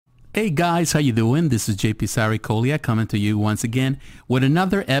Hey guys, how you doing? This is JP Saricolia coming to you once again with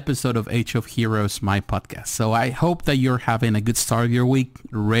another episode of Age of Heroes, my podcast. So I hope that you're having a good start of your week,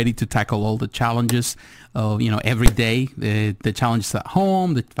 ready to tackle all the challenges of, every day, the challenges at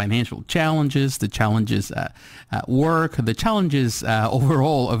home, the financial challenges, the challenges at work, the challenges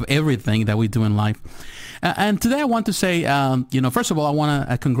overall of everything that we do in life. And today I want to say, first of all, I want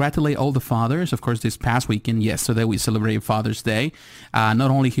to congratulate all the fathers. Of course, this past weekend, yesterday, we celebrated Father's Day. Not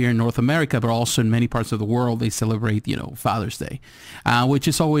only here in North America, but also in many parts of the world, they celebrate, Father's Day, which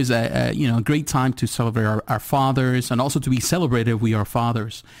is always a great time to celebrate our fathers and also to be celebrated we are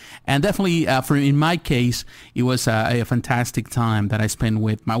fathers. And definitely, in my case, it was a fantastic time that I spent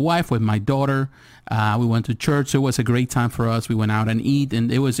with my wife, with my daughter. We went to church. So it was a great time for us. We went out and eat,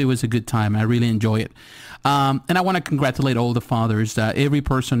 and it was a good time. I really enjoy it. And I want to congratulate all the fathers, every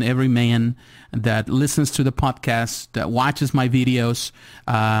person, every man that listens to the podcast, that watches my videos.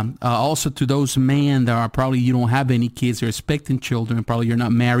 Also to those men that are probably you don't have any kids, you're expecting children, probably you're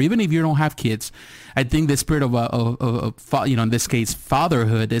not married, even if you don't have kids. I think the spirit of in this case,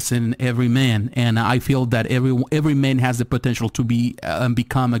 fatherhood is in every man, and I feel that every man has the potential to be and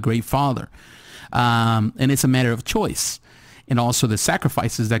become a great father. And it's a matter of choice and also the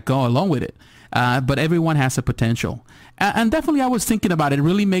sacrifices that go along with it. But everyone has a potential. And definitely I was thinking about it. It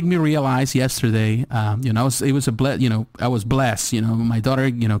really made me realize yesterday, I was blessed. My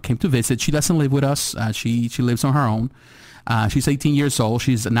daughter, came to visit. She doesn't live with us. She lives on her own. She's 18 years old.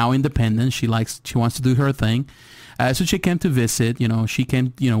 She's now independent. She wants to do her thing. So she came to visit. She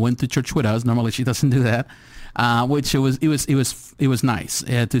came, went to church with us. Normally she doesn't do that. Which it was nice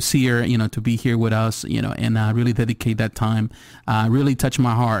to see her, to be here with us, and really dedicate that time. Really touched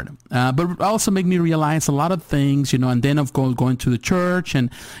my heart. But also make me realize a lot of things, and then of course going to the church and,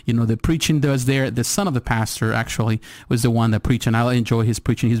 the preaching that was there. The son of the pastor actually was the one that preached, and I enjoy his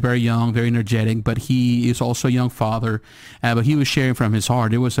preaching. He's very young, very energetic, but he is also a young father. But he was sharing from his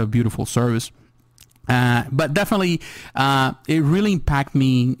heart. It was a beautiful service. But definitely, it really impacted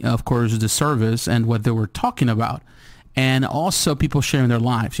me, of course, the service and what they were talking about. And also people sharing their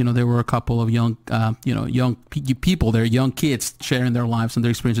lives. There were a couple of young people there, young kids sharing their lives and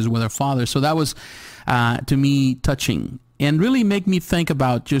their experiences with their fathers. So that was, to me, touching and really make me think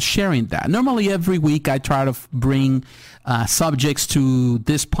about just sharing that. Normally, every week, I try to bring subjects to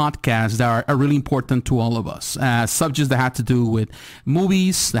this podcast that are really important to all of us. Subjects that have to do with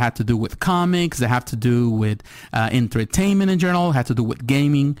movies, that have to do with comics, that have to do with entertainment in general, have to do with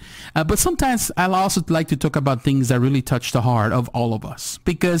gaming. But sometimes I also like to talk about things that really touch the heart of all of us.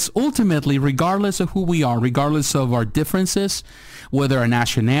 Because ultimately, regardless of who we are, regardless of our differences, whether our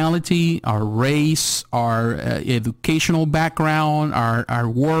nationality, our race, our educational background, our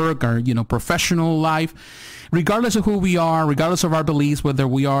work, our professional life, regardless of who we are, regardless of our beliefs, whether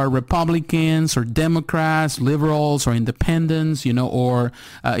we are Republicans or Democrats, liberals or independents, or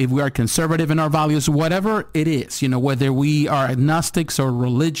if we are conservative in our values, whatever it is, whether we are agnostics or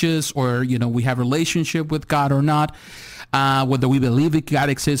religious or, we have a relationship with God or not, whether we believe that God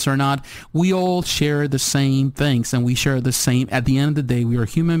exists or not, we all share the same things and we share the same. At the end of the day, we are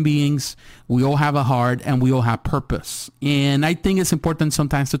human beings. We all have a heart and we all have purpose. And I think it's important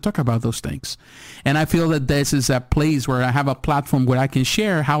sometimes to talk about those things. And I feel that this is a place where I have a platform where I can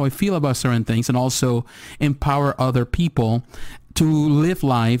share how I feel about certain things and also empower other people to live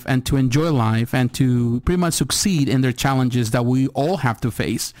life and to enjoy life and to pretty much succeed in their challenges that we all have to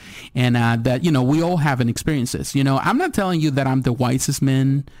face and that, we all have experiences. I'm not telling you that I'm the wisest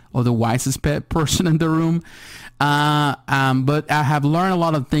man or the wisest person in the room, but I have learned a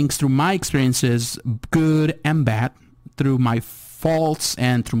lot of things through my experiences, good and bad, through my faults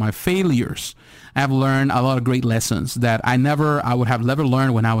and through my failures. I've learned a lot of great lessons that I would have never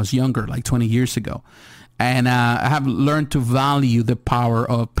learned when I was younger, like 20 years ago. And I have learned to value the power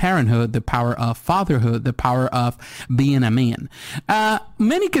of parenthood, the power of fatherhood, the power of being a man.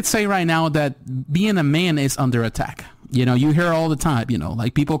 Many could say right now that being a man is under attack. You hear all the time,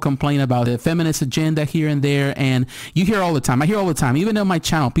 like people complain about the feminist agenda here and there. And you hear all the time. I hear all the time, even on my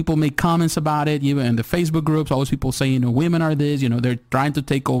channel, people make comments about it. Even in the Facebook groups, always people say, women are this, they're trying to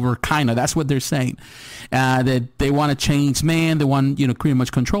take over, kind of. That's what they're saying. That they want to change men. They want, pretty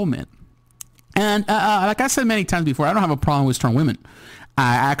much control men. And like I said many times before, I don't have a problem with strong women.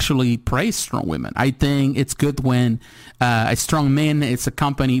 I actually praise strong women. I think it's good when a strong man is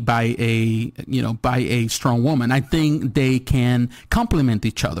accompanied by a strong woman. I think they can complement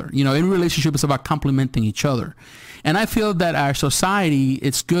each other. In relationship, it's about complementing each other. And I feel that our society,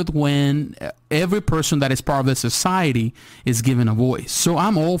 it's good when every person that is part of the society is given a voice. So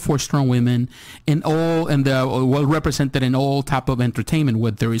I'm all for strong women in all, and well represented in all type of entertainment,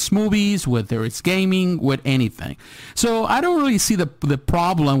 whether it's movies, whether it's gaming, with anything. So I don't really see the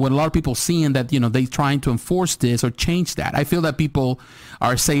problem with a lot of people seeing that, they trying to enforce this or change that. I feel that people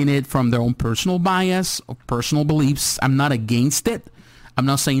are saying it from their own personal bias or personal beliefs. I'm not against it. I'm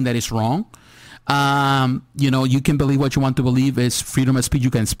not saying that it's wrong. You can believe what you want to believe. It's freedom of speech. You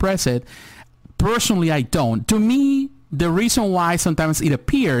can express it. Personally, I don't. To me, the reason why sometimes it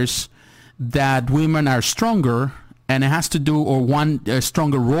appears that women are stronger, and it has to do, or want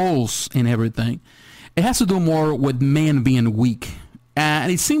stronger roles in everything, it has to do more with men being weak.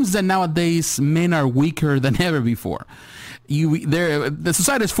 And it seems that nowadays men are weaker than ever before. The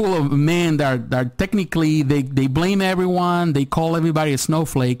society is full of men that are technically, they blame everyone, they call everybody a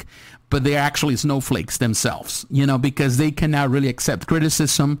snowflake, but they're actually snowflakes themselves, because they cannot really accept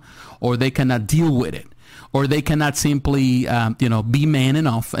criticism, or they cannot deal with it, or they cannot simply, be man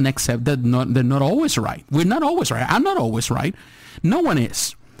enough and accept that they're not always right. We're not always right. I'm not always right. No one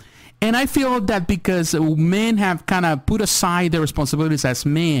is. And I feel that because men have kind of put aside their responsibilities as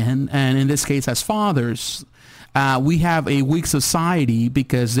men, and in this case as fathers, we have a weak society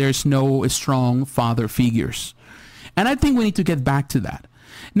because there's no strong father figures. And I think we need to get back to that.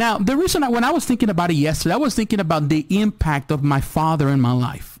 Now, the reason when I was thinking about it yesterday, I was thinking about the impact of my father in my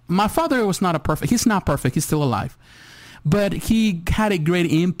life. My father was not he's not perfect, he's still alive. But he had a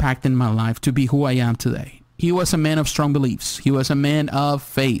great impact in my life to be who I am today. He was a man of strong beliefs. He was a man of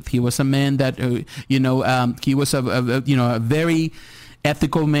faith. He was a man that, he was a very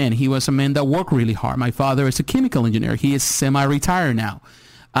ethical man. He was a man that worked really hard. My father is a chemical engineer. He is semi-retired now.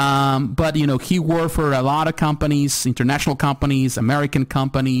 But he worked for a lot of companies, international companies, American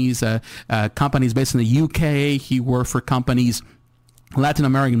companies, companies based in the UK. He worked for companies Latin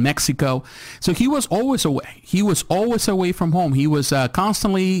America, Mexico. So he was always away. He was always away from home. He was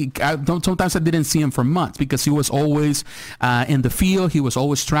constantly, sometimes I didn't see him for months because he was always in the field. He was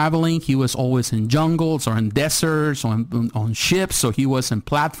always traveling. He was always in jungles or in deserts or on ships. So he was in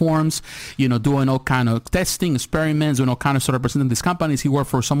platforms, doing all kind of testing, experiments, doing all kind of sort of representing these companies. He worked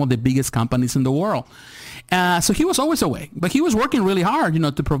for some of the biggest companies in the world. So he was always away, but he was working really hard,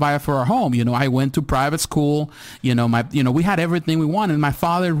 to provide for our home. I went to private school, we had everything we wanted. My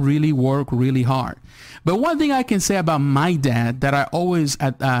father really worked really hard. But one thing I can say about my dad that I always,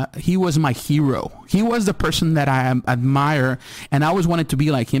 he was my hero. He was the person that I admire, and I always wanted to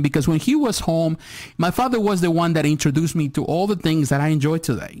be like him because when he was home, my father was the one that introduced me to all the things that I enjoy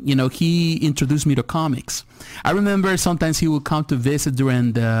today. He introduced me to comics. I remember sometimes he would come to visit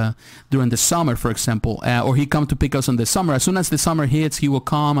during the summer, for example, or he'd come to pick us in the summer. As soon as the summer hits, he will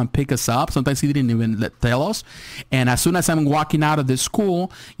come and pick us up. Sometimes he didn't even tell us. And as soon as I'm walking out of the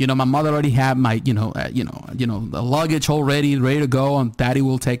school, my mother already had my, the luggage all ready to go, and daddy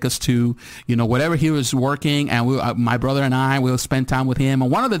will take us to, whatever he was working, and my brother and I will spend time with him. And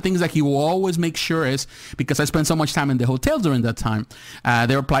one of the things that he will always make sure is, because I spent so much time in the hotel during that time,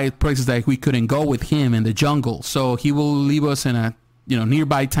 there were places that we couldn't go with him in the jungle. So he will leave us in a,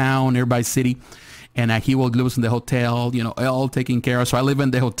 nearby town, nearby city. And he will leave us in the hotel, all taken care of. So I live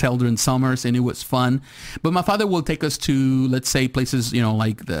in the hotel during summers, and it was fun. But my father will take us to, let's say, places,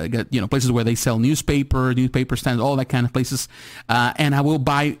 like places where they sell newspaper stands, all that kind of places. And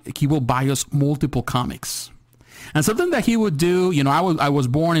he will buy us multiple comics. And something that he would do, I was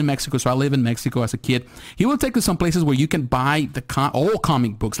born in Mexico, so I live in Mexico as a kid. He would take us some places where you can buy old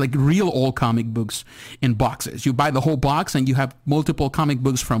comic books, like real old comic books in boxes. You buy the whole box, and you have multiple comic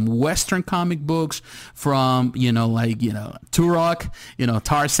books from Western comic books, from, Turok,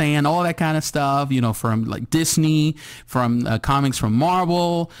 Tarzan, all that kind of stuff, from like Disney, from comics from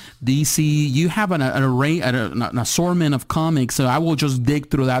Marvel, DC. You have an array, an assortment of comics. So I will just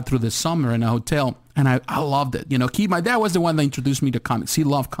dig through that through the summer in a hotel. And I loved it. My dad was the one that introduced me to comics. He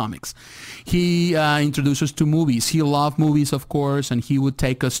loved comics. He introduced us to movies. He loved movies, of course, and he would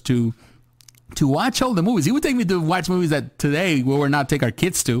take us to watch all the movies. He would take me to watch movies that today we would not take our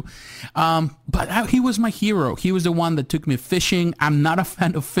kids to. But he was my hero. He was the one that took me fishing. I'm not a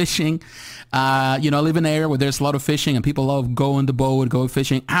fan of fishing. I live in an area where there's a lot of fishing and people love go on the boat, go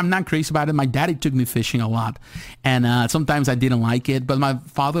fishing. I'm not crazy about it. My daddy took me fishing a lot. And sometimes I didn't like it. But my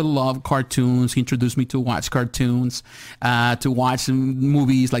father loved cartoons. He introduced me to watch cartoons, to watch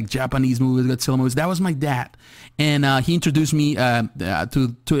movies like Japanese movies, Godzilla movies. That was my dad. And he introduced me to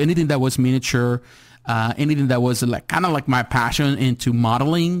anything that was miniature. anything that was like kind of like my passion into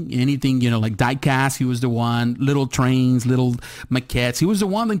modeling, anything, like diecast. He was the one, little trains, little maquettes. He was the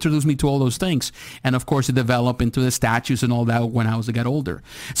one that introduced me to all those things. And of course, it developed into the statues and all that when I got older.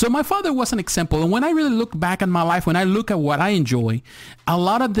 So my father was an example. And when I really look back at my life, when I look at what I enjoy, a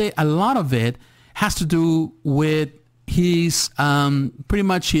lot of it has to do with his pretty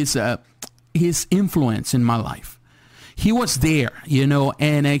much his influence in my life. He was there,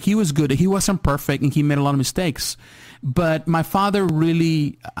 and he was good. He wasn't perfect, and he made a lot of mistakes. But my father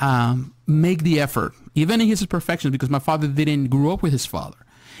really made the effort, even in his imperfections, because my father didn't grow up with his father.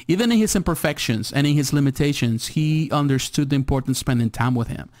 Even in his imperfections and in his limitations, he understood the importance of spending time with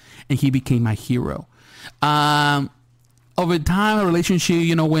him, and he became my hero. Over time, our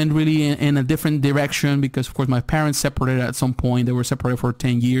relationship, went really in a different direction because, of course, my parents separated at some point. They were separated for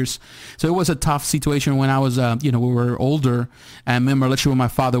 10 years. So it was a tough situation when I was, we were older. And my relationship with my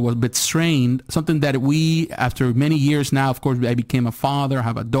father was a bit strained. Something that after many years now, of course, I became a father, I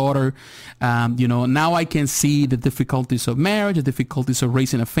have a daughter. Now I can see the difficulties of marriage, the difficulties of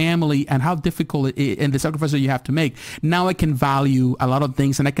raising a family, and how difficult it is, and the sacrifices you have to make. Now I can value a lot of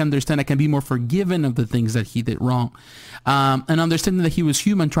things, and I can understand, I can be more forgiving of the things that he did wrong. And understanding that he was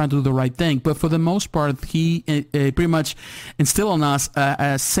human trying to do the right thing. But for the most part, he pretty much instilled on us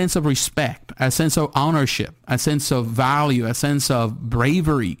a sense of respect, a sense of ownership, a sense of value, a sense of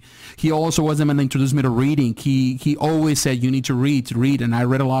bravery. He also was the man that introduced me to reading. He always said, you need to read. And I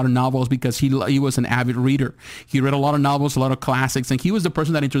read a lot of novels because he was an avid reader. He read a lot of novels, a lot of classics. And he was the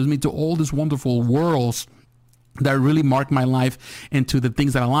person that introduced me to all these wonderful worlds that really marked my life into the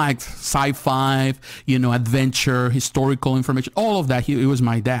things that I liked: sci-fi, adventure, historical information, all of that. He was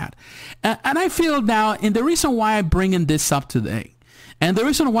my dad. And I feel now, and the reason why I'm bringing this up today, and the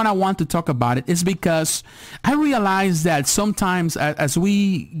reason why I want to talk about it, is because I realize that sometimes as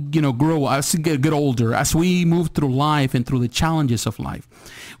we, grow, as we get older, as we move through life and through the challenges of life,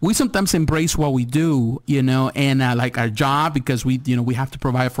 we sometimes embrace what we do, and like our job, because we have to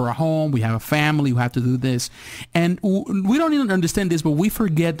provide for our home, we have a family, we have to do this. And we don't even understand this, but we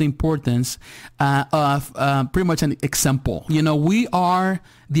forget the importance of pretty much an example. We are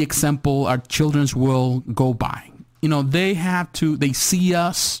the example our children will go by. They see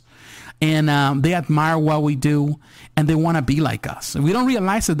us, and they admire what we do, and they want to be like us. We don't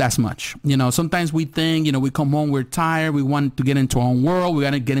realize it as much. Sometimes we think, we come home, we're tired, we want to get into our own world, we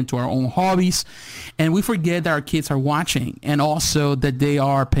got to get into our own hobbies, and we forget that our kids are watching, and also that they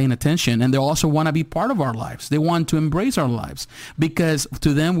are paying attention, and they also want to be part of our lives. They want to embrace our lives, because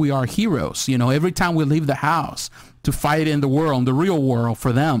to them, we are heroes. Every time we leave the house to fight in the world, the real world,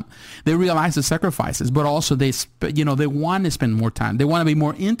 for them, they realize the sacrifices, but also they want to spend more time. They want to be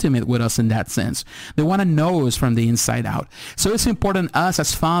more intimate with us in that sense. They want to know us from the inside out. So it's important us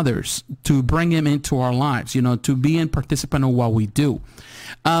as fathers to bring him into our lives, to be a participant in what we do.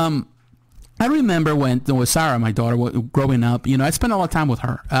 I remember when Sarah, my daughter, growing up, I spent a lot of time with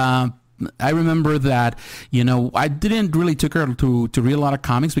her. I remember that, I didn't really take her to read a lot of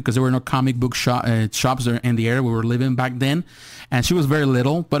comics because there were no comic book shops in the area we were living back then. And she was very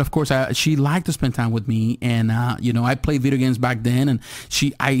little, but of course she liked to spend time with me. And, I played video games back then, and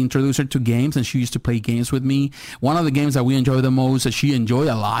I introduced her to games, and she used to play games with me. One of the games that we enjoyed the most, that she enjoyed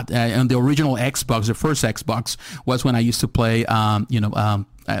a lot, and the original Xbox, the first Xbox, was when I used to play,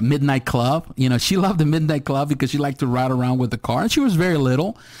 Midnight Club. She loved the Midnight Club because she liked to ride around with the car, and she was very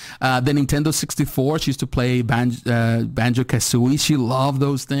little. The Nintendo 64, she used to play Banjo-Kazooie. She loved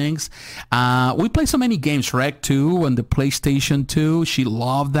those things. We played so many games. Shrek 2 and the PlayStation 2, she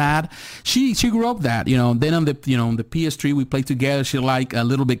loved that. She grew up that. Then on the the PS3, we played together. She liked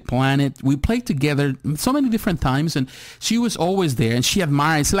Little Big Planet. We played together so many different times, and she was always there, and she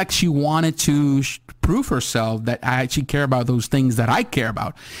admired. It's like she wanted to prove herself that I actually care about those things that I care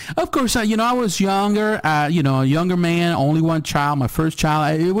about. Of course, I was younger, a younger man, only one child, my first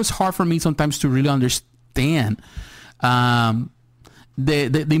child. It was hard for me sometimes to really understand the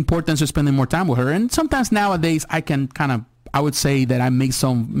importance of spending more time with her. And sometimes nowadays I would say that I make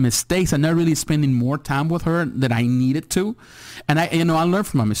some mistakes. I'm not really spending more time with her than I needed to. And I learn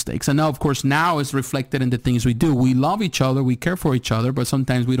from my mistakes. And now, of course, now it's reflected in the things we do. We love each other. We care for each other. But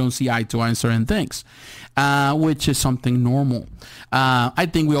sometimes we don't see eye to eye on certain things, which is something normal. I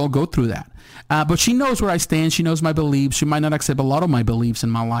think we all go through that. But she knows where I stand. She knows my beliefs. She might not accept a lot of my beliefs in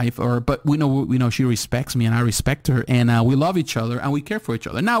my life, but we know she respects me and I respect her, and we love each other and we care for each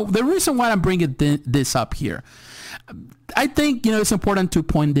other. Now, the reason why I'm bringing this up here, I think it's important to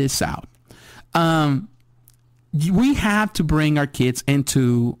point this out. We have to bring our kids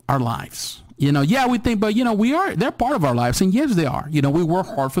into our lives. Yeah, we think, but they're part of our lives, and yes, they are. We work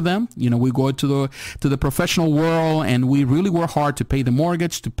hard for them. We go to the professional world, and we really work hard to pay the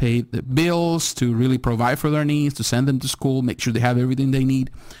mortgage, to pay the bills, to really provide for their needs, to send them to school, make sure they have everything they need.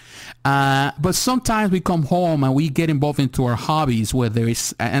 But sometimes we come home and we get involved into our hobbies, whether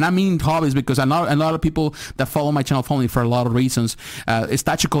it's, and I mean hobbies because a lot of people that follow my channel follow me for a lot of reasons.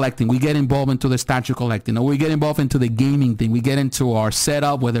 Statue collecting. We get involved into the statue collecting, or we get involved into the gaming thing. We get into our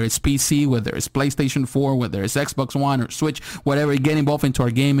setup, whether it's PC, whether it's PlayStation 4, whether it's Xbox One or Switch, whatever. We get involved into our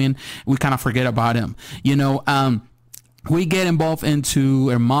gaming. We kind of forget about him. We get involved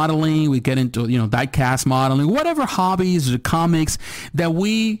into modeling. We get into, die-cast modeling, whatever hobbies or comics that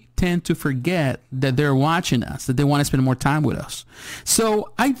we tend to forget that they're watching us, that they want to spend more time with us.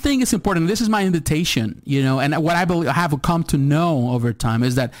 So I think it's important. This is my invitation, and what I believe I have come to know over time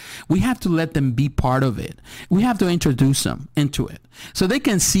is that we have to let them be part of it. We have to introduce them into it so they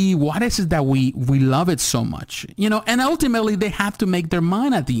can see what is it that we love it so much, and ultimately they have to make their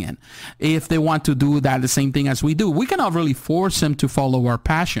mind at the end if they want to do that the same thing as we do. We cannot really force them to follow our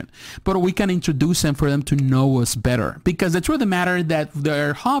passion, but we can introduce them for them to know us better, because the truth of the matter is that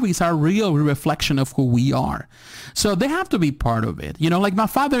their hobbies are a real reflection of who we are. So they have to be part of it. Like my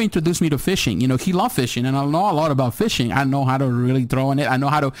father introduced me to fishing. He loved fishing, and I know a lot about fishing. I know how to really throw in it. I know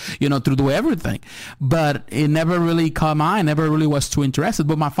how to, to do everything. But it never really caught my eye. I never really was too interested.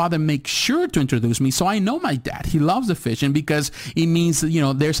 But my father makes sure to introduce me. So I know my dad. He loves the fishing because it means,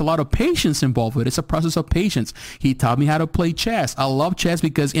 there's a lot of patience involved with it. It's a process of patience. He taught me how to play chess. I love chess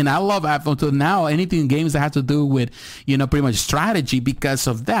because, and I love until now anything games that have to do with, pretty much strategy because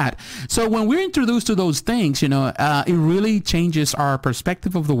of that. So when we're introduced to those things, it really changes our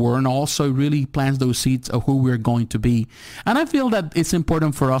perspective of the world, and also really plants those seeds of who we're going to be. And I feel that it's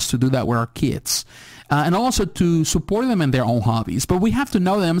important for us to do that with our kids. And also to support them in their own hobbies. But we have to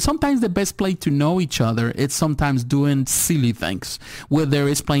know them. Sometimes the best way to know each other is sometimes doing silly things, whether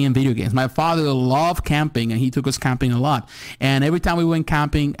it's playing video games. My father loved camping, and he took us camping a lot. And every time we went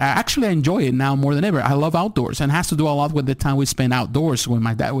camping, actually I enjoy it now more than ever. I love outdoors, and it has to do a lot with the time we spend outdoors with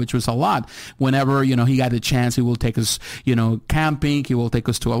my dad, which was a lot. Whenever, he got the chance, he will take us, camping. He will take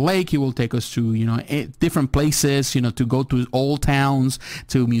us to a lake. He will take us to, different places, to go to old towns,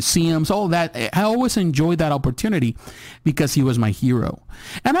 to museums, all that. I always enjoyed that opportunity because he was my hero.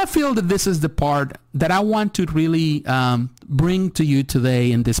 And I feel that this is the part that I want to really bring to you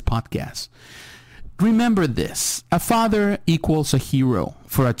today in this podcast. Remember this: a father equals a hero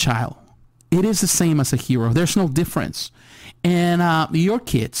for a child. It is the same as a hero. There's no difference. And your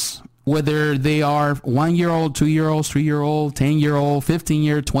kids, whether they are 1-year-old, 2-year-old, 3-year-old, 10-year-old,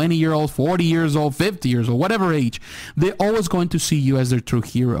 15-year, 20-year-old, 40 years old, 50 years old, whatever age, they're always going to see you as their true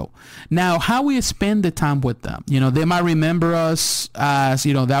hero. Now, how we spend the time with them, they might remember us as,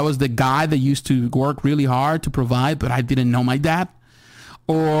 that was the guy that used to work really hard to provide, but I didn't know my dad.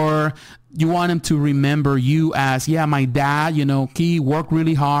 Or you want him to remember you as, my dad, he worked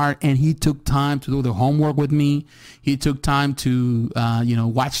really hard and he took time to do the homework with me. He took time to,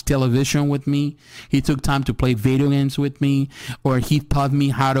 watch television with me. He took time to play video games with me. Or he taught me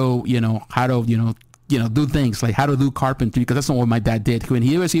how to do things like how to do carpentry, because that's not what my dad did. When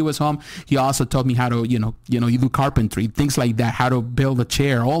he was home, he also taught me how to, you do carpentry, things like that, how to build a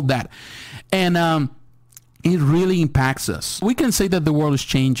chair, all that. And, it really impacts us. We can say that the world is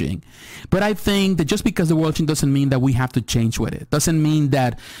changing, but I think that just because the world changes doesn't mean that we have to change with it. Doesn't mean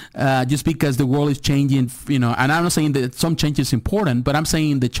that just because the world is changing, and I'm not saying that some change is important, but I'm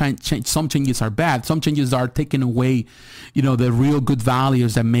saying that some changes are bad. Some changes are taking away, the real good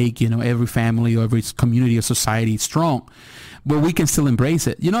values that make, every family or every community or society strong. But we can still embrace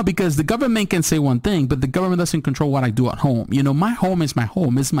it, because the government can say one thing, but the government doesn't control what I do at home. My home is my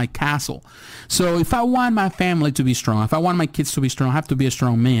home. It's my castle. So if I want my family to be strong, if I want my kids to be strong, I have to be a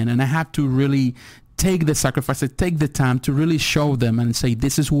strong man, and I have to really take the sacrifice, take the time to really show them and say,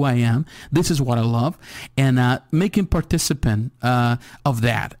 this is who I am, this is what I love, and make them participant of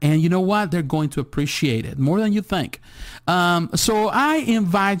that. And you know what? They're going to appreciate it more than you think. So I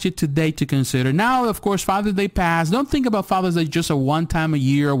invite you today to consider. Now, of course, Father's Day passed. Don't think about Father's Day just a one time a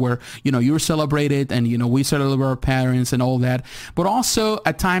year where, you're celebrated and, we celebrate our parents and all that, but also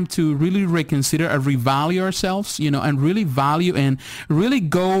a time to really reconsider and revalue ourselves, and really value and really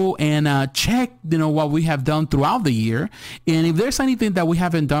go and check, what we have done throughout the year. And if there's anything that we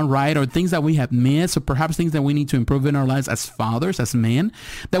haven't done right, or things that we have missed, or perhaps things that we need to improve in our lives as fathers, as men,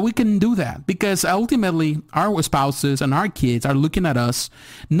 that we can do that. Because ultimately our spouses and our kids are looking at us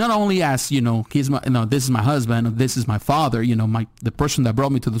not only as, this is my husband, or this is my father, the person that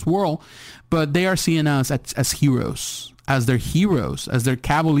brought me to this world, but they are seeing us as heroes, as their heroes, as their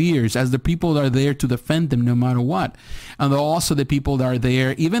cavaliers, as the people that are there to defend them no matter what. And they're also the people that are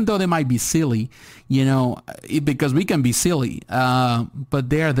there, even though they might be silly, because we can be silly, but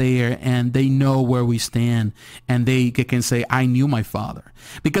they're there and they know where we stand, and they can say, I knew my father.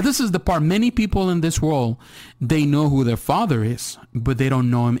 Because this is the part, many people in this world, they know who their father is, but they don't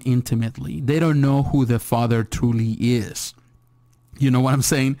know him intimately. They don't know who their father truly is. You know what I'm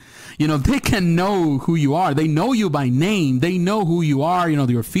saying? They can know who you are. They know you by name. They know who you are,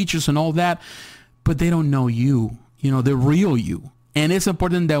 your features and all that, but they don't know you, the real you. And it's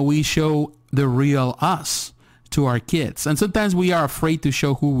important that we show the real us to our kids. And sometimes we are afraid to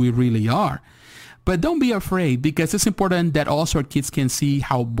show who we really are. But don't be afraid, because it's important that also our kids can see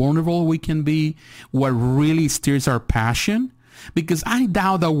how vulnerable we can be, what really stirs our passion. Because I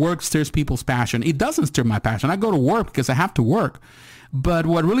doubt that work stirs people's passion. It doesn't stir my passion. I go to work because I have to work. But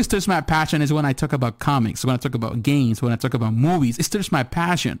what really stirs my passion is when I talk about comics, when I talk about games, when I talk about movies. It stirs my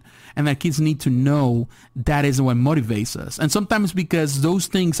passion. And that kids need to know that is what motivates us. And sometimes because those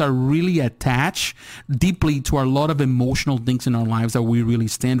things are really attached deeply to a lot of emotional things in our lives that we really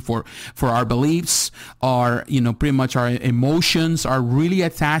stand for our beliefs, our, pretty much our emotions are really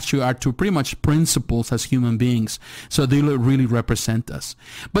attached to pretty much principles as human beings. So they really represent us.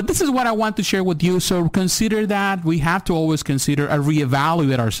 But this is what I want to share with you. So consider that. We have to always consider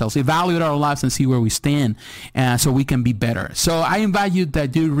reevaluate ourselves, evaluate our lives, and see where we stand, so we can be better. So I invite you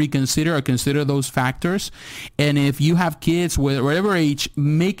that you reconsider or consider those factors. And if you have kids, whatever age,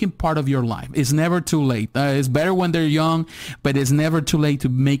 make it part of your life. It's never too late. It's better when they're young, but it's never too late to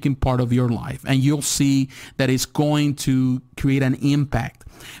make it part of your life. And you'll see that it's going to create an impact.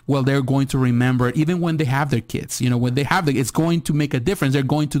 Well, they're going to remember it even when they have their kids. When they have it's going to make a difference. They're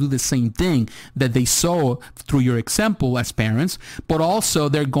going to do the same thing that they saw through your example as parents, but also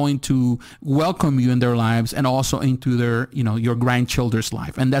they're going to welcome you in their lives and also into their, your grandchildren's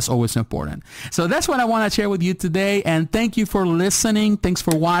life. And that's always important. So that's what I want to share with you today. And thank you for listening. Thanks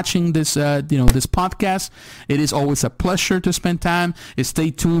for watching this, this podcast. It is always a pleasure to spend time. Stay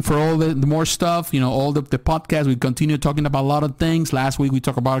tuned for all the more stuff, all the podcasts. We continue talking about a lot of things. Last week we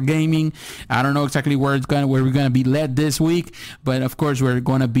talked about gaming. I don't know exactly where we're going to be led this week, but of course we're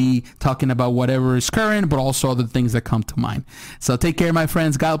going to be talking about whatever is current, but also other things that come to mind. So take care, my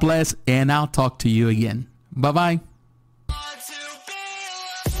friends. God bless, and I'll talk to you again. Bye-bye.